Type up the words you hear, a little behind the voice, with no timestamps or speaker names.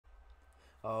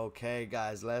Okay,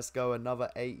 guys, let's go. Another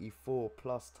 84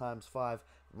 plus times 5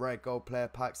 rare gold player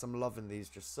packs. I'm loving these.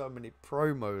 Just so many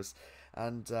promos.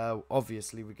 And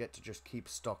obviously, we get to just keep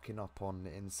stocking up on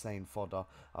insane fodder.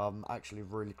 Actually,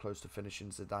 really close to finishing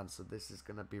Zidane, so this is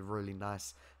going to be really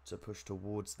nice to push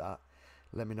towards that.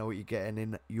 Let me know what you're getting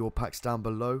in your packs down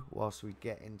below whilst we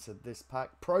get into this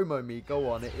pack. Promo me, go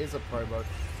on. It is a promo.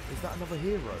 Is that another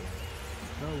hero?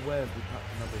 No way have we packed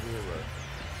another hero.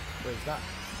 Wait, is that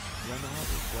Ronaldo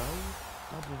as well?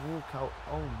 Double walkout.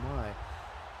 Oh my.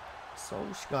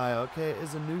 Solskjaer. Okay, it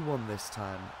is a new one this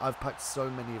time. I've packed so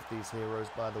many of these heroes,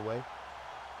 by the way.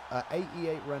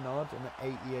 88 Renard and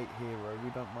an 88 hero. We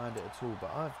don't mind it at all,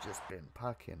 but I've just been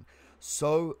packing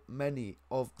so many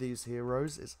of these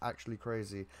heroes. It's actually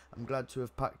crazy. I'm glad to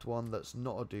have packed one that's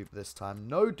not a dupe this time.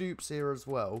 No dupes here as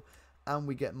well. And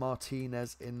we get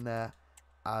Martinez in there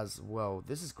as well.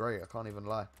 This is great. I can't even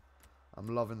lie. I'm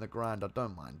loving the grind. I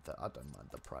don't mind that. I don't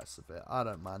mind the price of it. I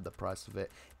don't mind the price of it.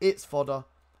 It's fodder,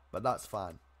 but that's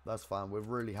fine. That's fine. We're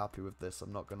really happy with this.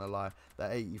 I'm not going to lie.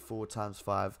 The 84 times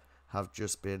 5 have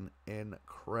just been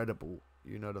incredible.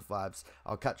 You know the vibes.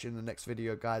 I'll catch you in the next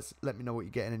video, guys. Let me know what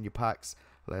you're getting in your packs.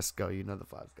 Let's go. You know the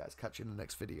vibes, guys. Catch you in the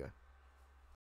next video.